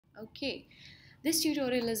Okay, this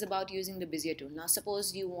tutorial is about using the Bezier tool. Now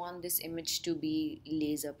suppose you want this image to be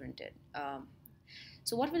laser printed.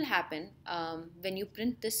 So what will happen when you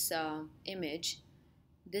print this image,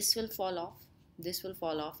 this will fall off, this will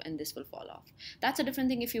fall off, and this will fall off. That's a different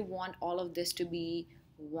thing if you want all of this to be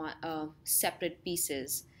separate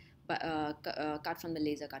pieces cut from the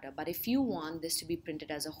laser cutter. But if you want this to be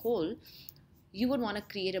printed as a whole, you would want to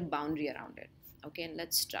create a boundary around it. Okay, and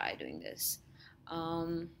let's try doing this.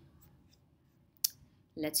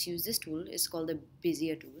 Let's use this tool. It's called the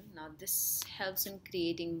Bezier tool. Now this helps in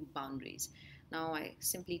creating boundaries. Now I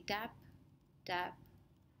simply tap, tap,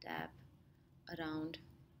 tap around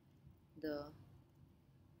the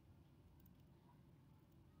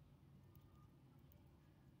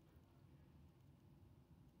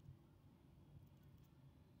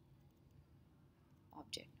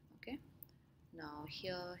object. Okay. Now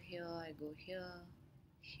here, I go here,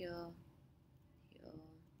 here, here.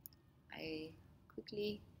 I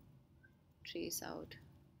quickly trace out.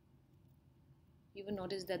 You will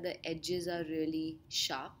notice that the edges are really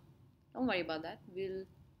sharp. Don't worry about that. We'll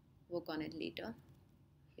work on it later.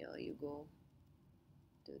 Here you go.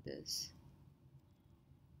 Do this.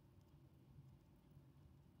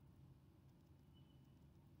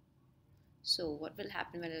 So what will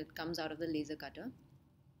happen when it comes out of the laser cutter?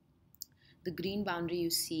 The green boundary you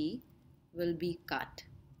see will be cut,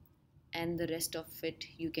 and the rest of it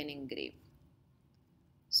you can engrave,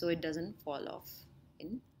 so it doesn't fall off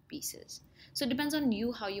in pieces. So it depends on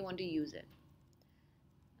you how you want to use it.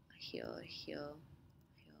 Here, here,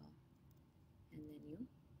 here, and then you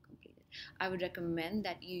complete it. I would recommend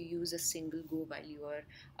that you use a single go while you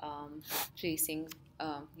are tracing.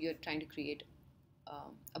 You're trying to create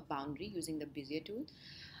a boundary using the Bezier tool.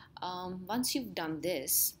 Once you've done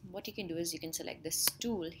this, what you can do is you can select this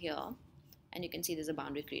tool here, and you can see there's a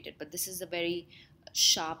boundary created, but this is a very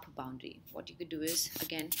sharp boundary. What you could do is,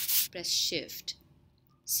 again, press shift,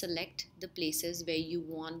 select the places where you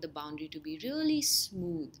want the boundary to be really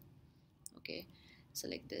smooth. Okay,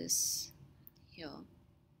 select this here,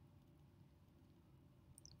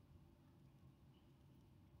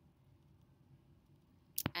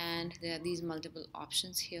 and there are these multiple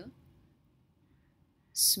options here.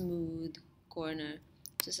 Smooth, corner.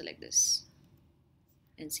 So select this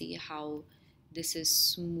and see how this is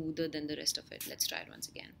smoother than the rest of it. Let's try it once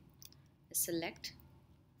again. I select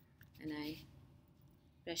and I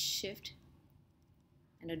press shift,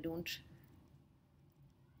 and I don't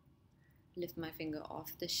lift my finger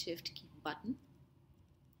off the shift key button,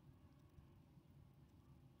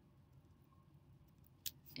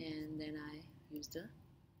 and then I use the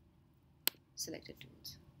selected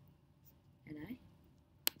tools and I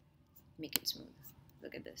make it smooth.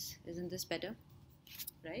 Look at this. Isn't this better?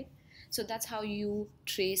 Right? So that's how you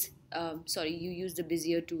trace, you use the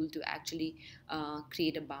Bezier tool to actually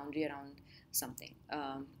create a boundary around something,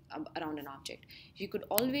 around an object. You could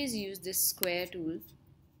always use this square tool.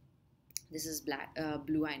 This is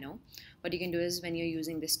blue, I know. What you can do is, when you're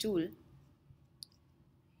using this tool,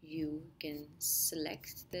 you can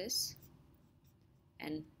select this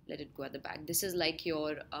and let it go at the back. This is like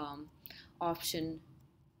your option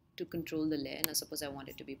to control the layer. Now suppose I want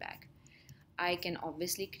it to be back. I can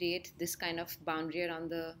obviously create this kind of boundary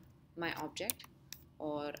around my object,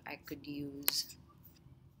 or I could use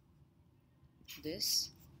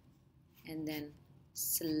this and then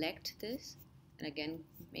select this and again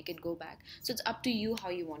make it go back. So it's up to you how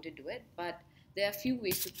you want to do it, but there are a few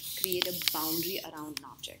ways to create a boundary around an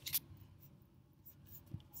object.